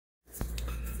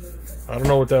I don't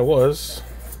know what that was.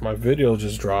 My video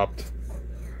just dropped.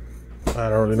 I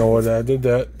don't really know why I did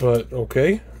that, but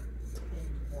okay.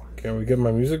 Can we get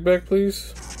my music back,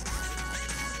 please?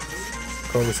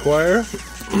 Cody Squire,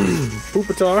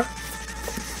 Poopatar,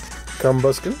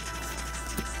 Cumbuskin,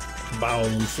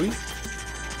 Bound Sweet,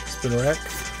 Spin Rack,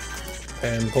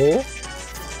 Hand Pole,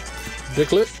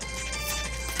 Dicklet,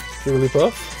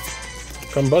 Jigglypuff,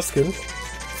 Cumbuskin,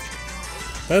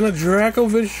 and a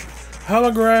Dracovish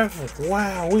holographic.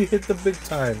 Wow, we hit the big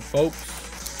time, folks.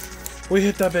 We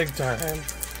hit the big time.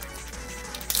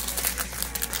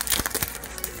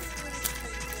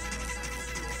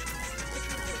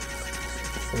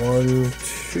 One,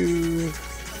 two,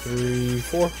 three,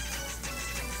 four.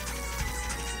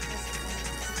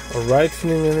 A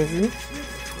Rightening Energy,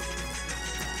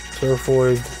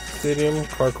 Turfoid Stadium,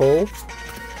 Carcole,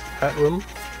 Hatrim,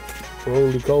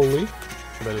 Roly-Coly,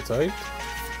 Meditite,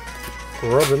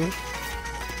 Grubbin,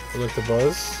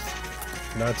 Electabuzz,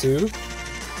 Natu,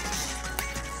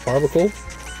 Barbacle,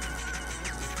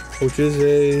 which is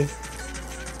a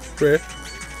rare,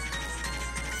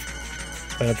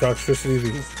 and a Toxtricity V.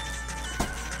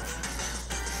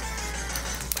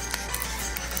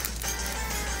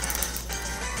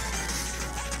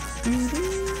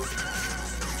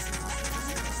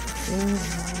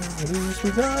 At least we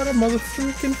got a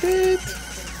motherfucking hit.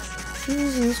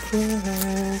 Jesus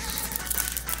Christ.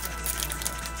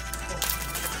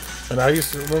 And I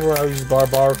used to remember I used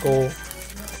Barbaracle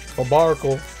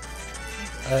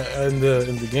in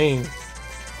the game.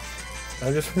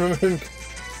 I just remember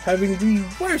having the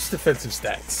worst defensive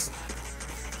stats.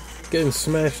 Getting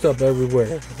smashed up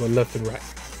everywhere, but left and right.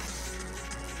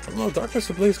 I don't know, Darkness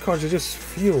Ablaze cards just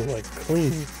feel like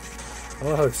clean. I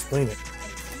don't know how to explain it.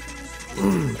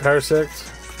 Parasect,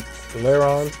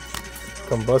 Laron,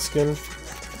 Combuskin,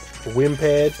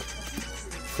 Wimpad,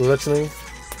 Fletchling,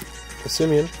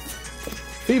 Simeon,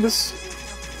 Phoebus,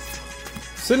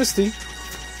 Sinisty,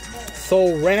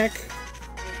 Thoranic,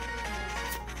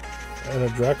 and a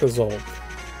Dracozolt.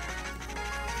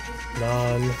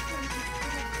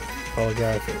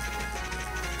 Non-holographic.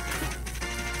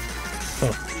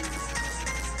 Huh.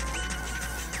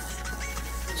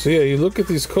 So yeah, you look at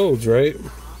these codes, right?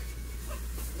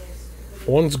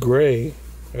 One's gray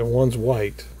and one's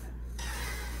white.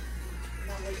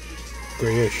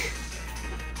 Grayish.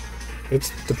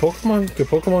 It's the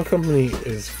Pokemon Company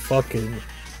is fucking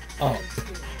up.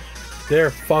 They're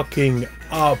fucking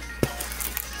up.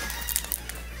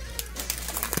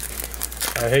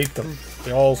 I hate them.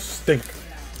 They all stink.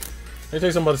 Let me tell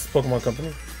you something about this Pokemon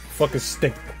Company. Fucking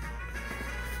stink.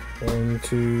 1,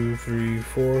 2, 3,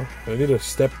 4. They need to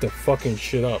step the fucking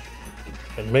shit up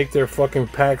and make their fucking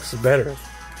packs better.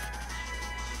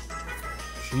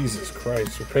 Jesus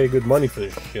Christ, we pay good money for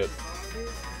this shit.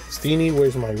 Steenie,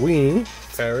 Where's My Weenie?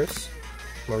 Paris,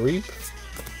 Mareep,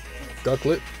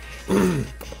 Ducklet,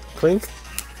 Clink,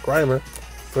 Grimer,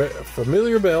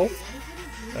 Familiar Bell,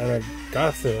 and a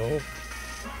Gothel.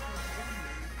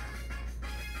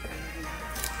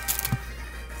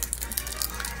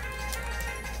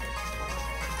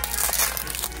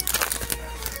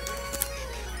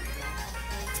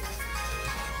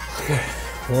 Okay,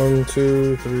 1,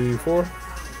 2, 3, 4.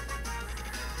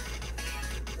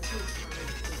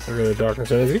 We got a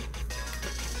Darkness Energy.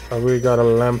 We got a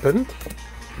Lampent,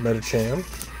 Medicham,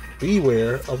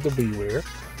 Beware of the Beware,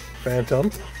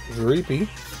 Phantom, Dreepy,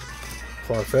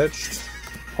 Farfetch'd,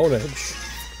 Honedge,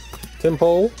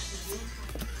 Timpole,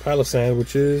 Palisand,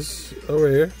 which is a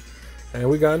rare, and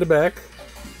we got in the back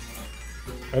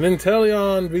an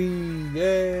Inteleon V.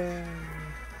 Yeah,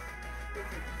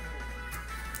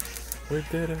 we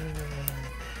did it.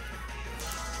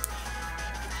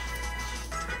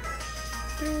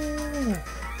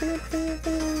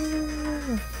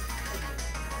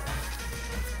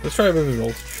 Let's try a moving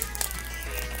voltage.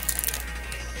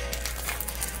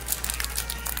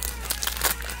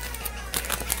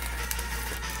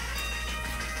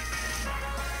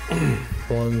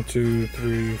 One, two,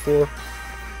 three, four.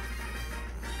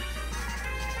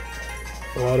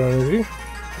 Water energy.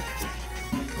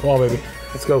 Come on, baby.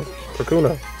 Let's go.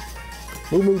 Kakuna.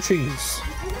 Moo Moo Cheese.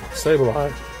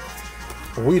 Sableye.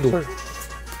 Weedler.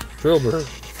 Drillbur.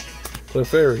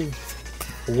 Clefairy.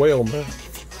 Whaleman.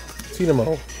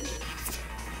 Tinamo.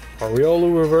 Ariolu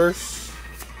reverse.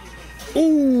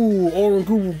 Ooh!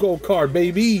 Oranguru gold card,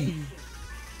 baby!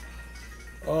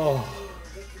 Oh.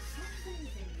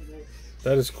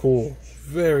 That is cool.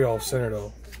 Very off center,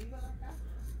 though.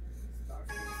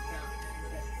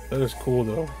 That is cool,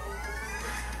 though.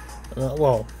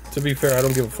 Well, to be fair, I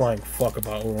don't give a flying fuck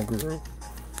about Oranguru.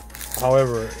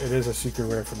 However, it is a secret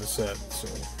rare for the set, so.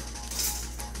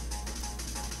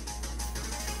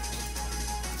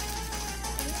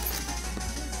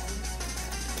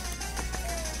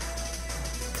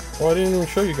 Oh, I didn't even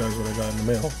show you guys what I got in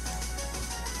the mail.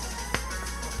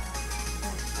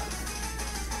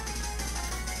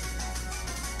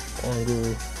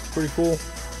 Pretty cool.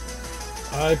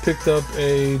 I picked up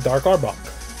a Dark Arbok.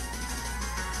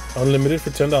 Unlimited for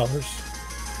 $10.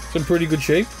 It's in pretty good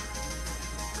shape.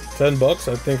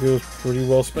 $10. I think it was pretty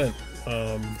well spent.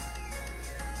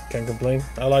 Can't complain.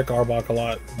 I like Arbok a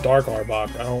lot. Dark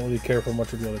Arbok. I don't really care for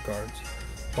much of the other cards.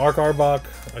 Dark Arbok,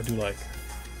 I do like.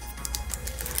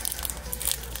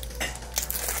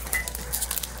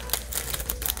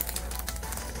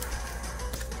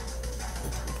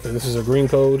 Okay, this is a green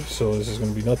code, so this is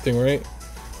going to be nothing, right?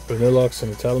 Vanillux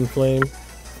and a Talonflame.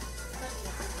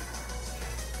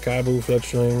 Kabu,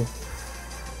 Fletchling.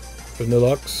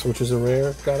 Vanillux, which is a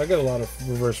rare. God, I got a lot of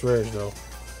reverse rares, though.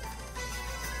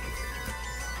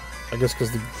 I guess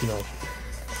because, you know,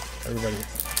 everybody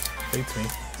hates me.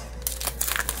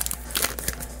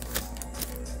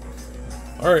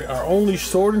 Alright, our only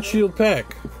Sword and Shield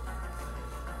pack.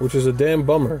 Which is a damn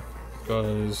bummer.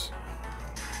 Because,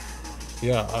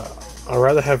 yeah, I'd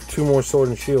rather have 2 more Sword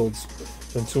and Shields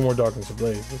than 2 more Darkness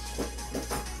Ablaze.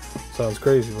 Sounds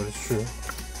crazy, but it's true.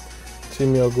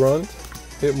 Team Grunt,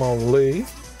 Hitmonlee,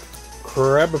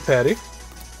 Crabapatty,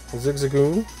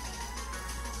 Zigzagoon,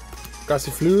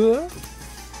 Gossifleur,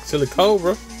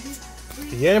 Silicobra,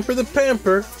 Yamper the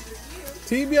Pamper,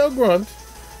 TBL Grunt,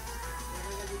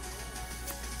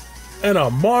 and a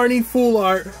Marnie Full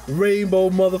Art Rainbow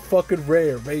motherfucking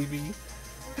Rare, baby.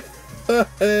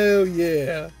 Hell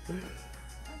yeah.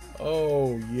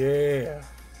 Oh yeah.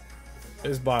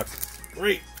 This box is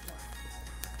great.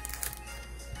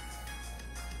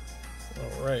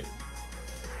 Alright.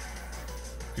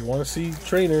 If you want to see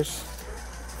trainers,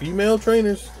 female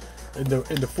trainers, in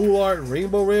the Full Art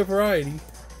Rainbow Rare variety,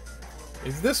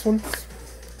 it's this one.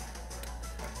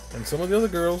 And some of the other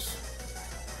girls.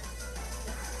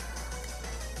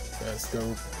 That's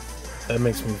dope. That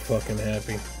makes me fucking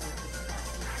happy.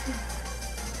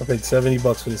 I paid $70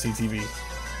 for the CTV.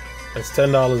 That's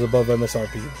 $10 above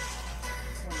MSRP.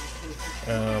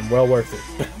 Well worth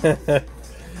it.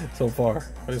 So far.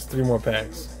 There's 3 more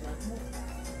packs.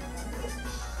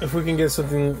 If we can get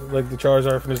something like the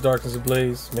Charizard from this Darkness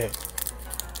Ablaze, man.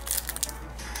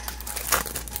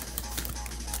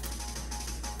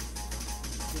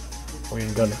 We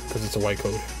ain't gonna, because it's a white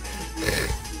code.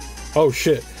 Oh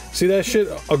shit. See that shit?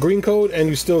 A green code and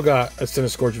you still got a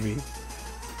Cinescorch V.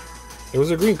 It was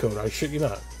a green code, I shit you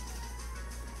not.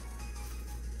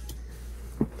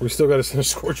 We still got a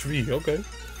Cinescorch V, okay.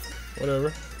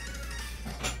 Whatever.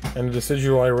 And a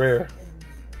Decidueye Rare.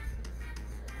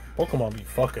 Pokemon be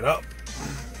fucking up.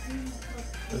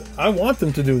 I want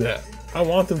them to do that. I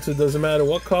want them to, doesn't matter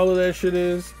what color that shit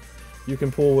is, you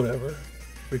can pull whatever.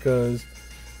 Because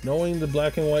knowing the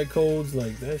black and white codes,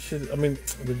 like that shit, I mean,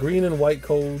 the green and white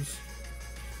codes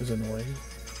is annoying.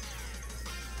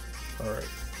 Alright.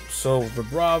 So,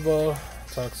 Vibrava,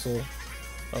 Toxel,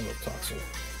 I love Toxel.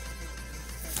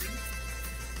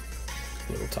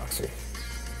 Little Toxel.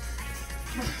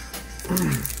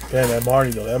 Man, that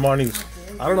Marnie though, that Marnie's,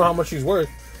 I don't know how much she's worth.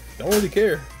 Don't really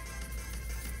care.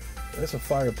 That's a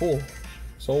fire pull.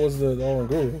 So was the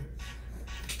Oranguru.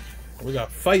 We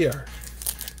got fire.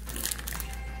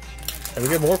 And we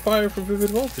get more fire for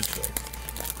Vivid Voltage though.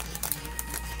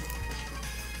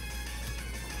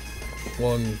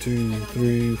 1, 2,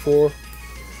 3, 4.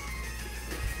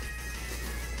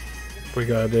 We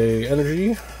got a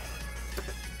Energy,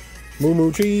 Moo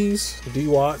Moo Cheese,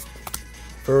 D-Watt,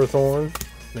 Ferrothorn,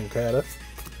 Nincada,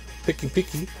 Picky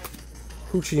Picky,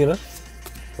 Poochyena,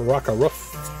 Rocka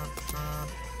Ruff,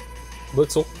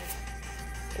 Blitzel,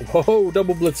 whoa,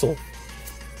 double Blitzel,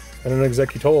 and an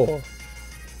Executor.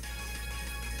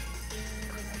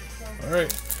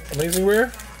 Alright, Amazing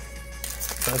Rare.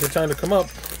 Now's your time to come up.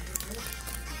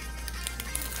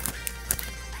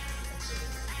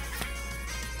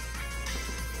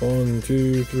 One,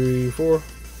 2, 3, 4.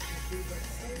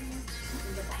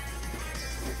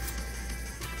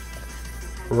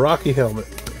 Rocky Helmet,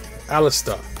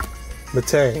 Alistar,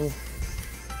 Matang,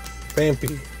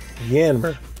 Vampy,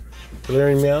 Yanmer,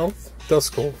 Valerian Meowth,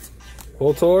 Duskull,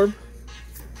 Voltorb,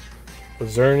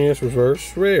 Xerneas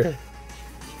Reverse Rare,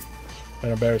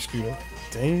 and a Barraskewda.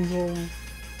 Damn.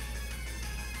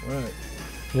 Alright.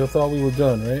 You thought we were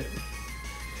done, right?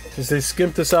 Since they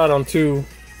skimped us out on 2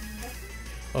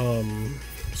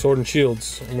 Sword and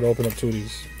Shields, I'm gonna open up 2 of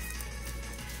these.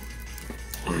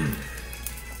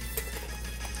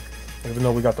 Even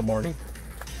though we got the Marnie.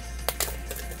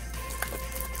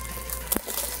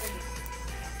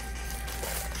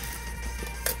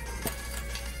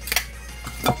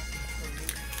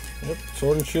 Yep,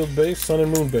 Sword and Shield base, Sun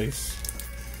and Moon base.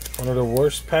 One of the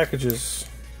worst packages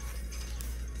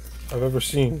I've ever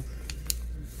seen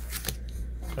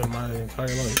in my entire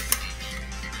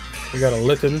life. We got a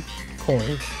Litten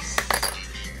coin.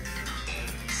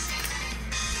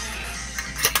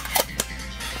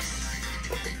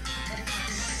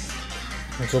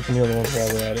 Let's open the other ones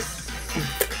while we're at it.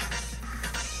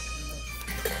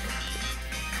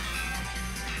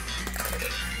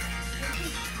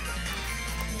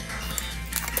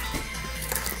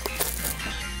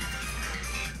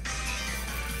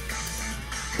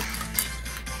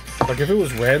 Like if it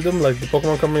was random, like the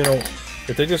Pokemon Company, you know,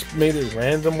 if they just made it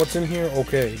random what's in here,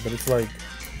 okay. But it's like,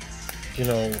 you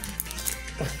know,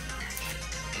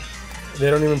 they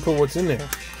don't even put what's in there.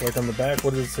 Like on the back,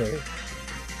 what does it say?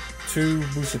 2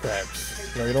 booster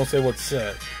packs. Like, they don't say what's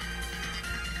set.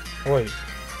 Oh, wait.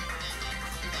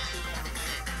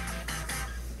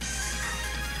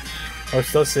 Oh, it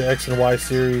does say X and Y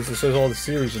series. It says all the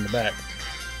series in the back.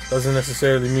 Doesn't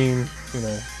necessarily mean, you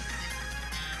know,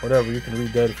 whatever. You can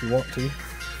read that if you want to.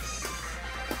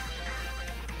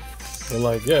 But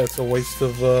like, yeah, it's a waste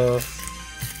of,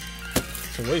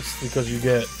 it's a waste because you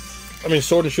get, I mean,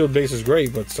 Sword and Shield base is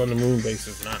great, but Sun and Moon base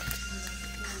is not.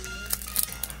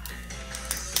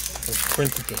 It's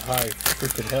printed to high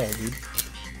freaking hell, dude.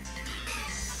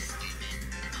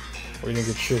 We didn't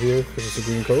get shit here because it's a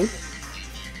green code.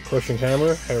 Crushing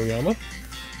Hammer, Hariyama.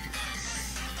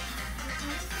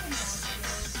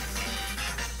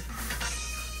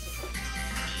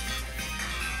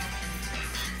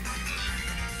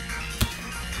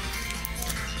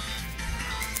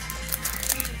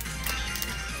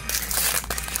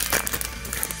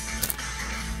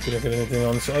 Didn't get anything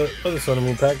on this other Sun and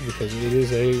Moon pack because it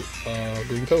is a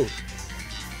green code.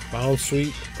 Bounce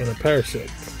Sweep and a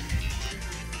Parasect.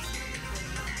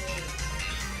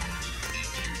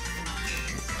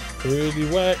 Pretty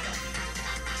whack.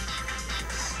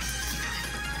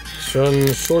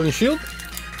 Sword and Shield.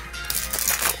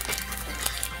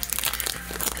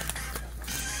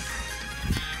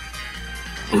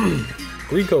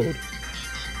 Green code.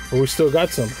 But we still got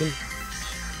something.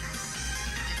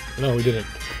 No, we didn't.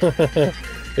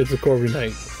 It's a Corby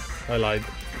Knight. I lied.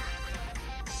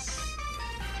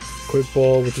 Quick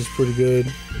Ball, which is pretty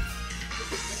good.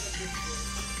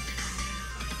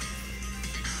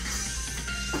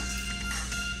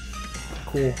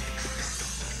 Cool.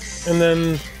 And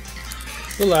then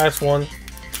the last one,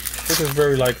 which is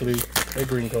very likely a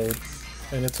green code,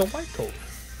 and it's a white code.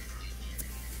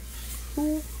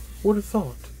 Who would have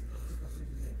thought?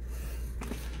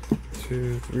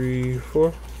 2, 3,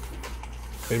 4.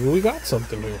 Maybe we got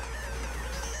something here.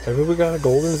 Maybe we got a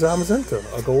golden Zamazenta,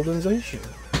 a golden Zacian.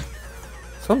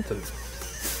 Something.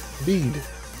 Bead.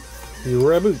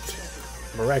 Raboot.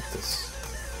 Maractus.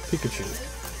 Pikachu.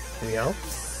 Meow.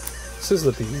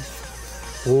 Sizzlipede.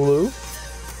 Wooloo.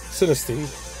 Sinistee.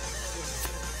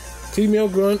 T-Mail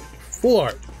Grunt. Full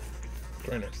art.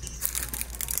 Trainer.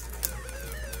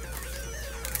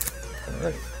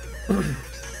 Alright.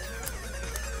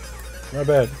 Not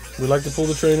bad. We like to pull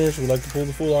the trainers, we like to pull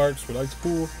the full arts, we like to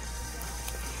pull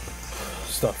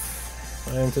stuff.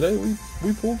 And today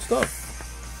we pulled stuff.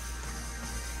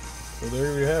 So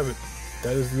there we have it.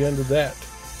 That is the end of that.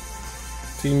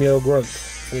 T-Mail Grunt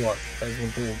full art has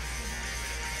been pulled.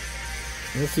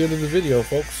 And that's the end of the video,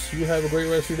 folks. You have a great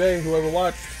rest of your day. Whoever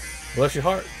watched, bless your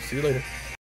heart. See you later.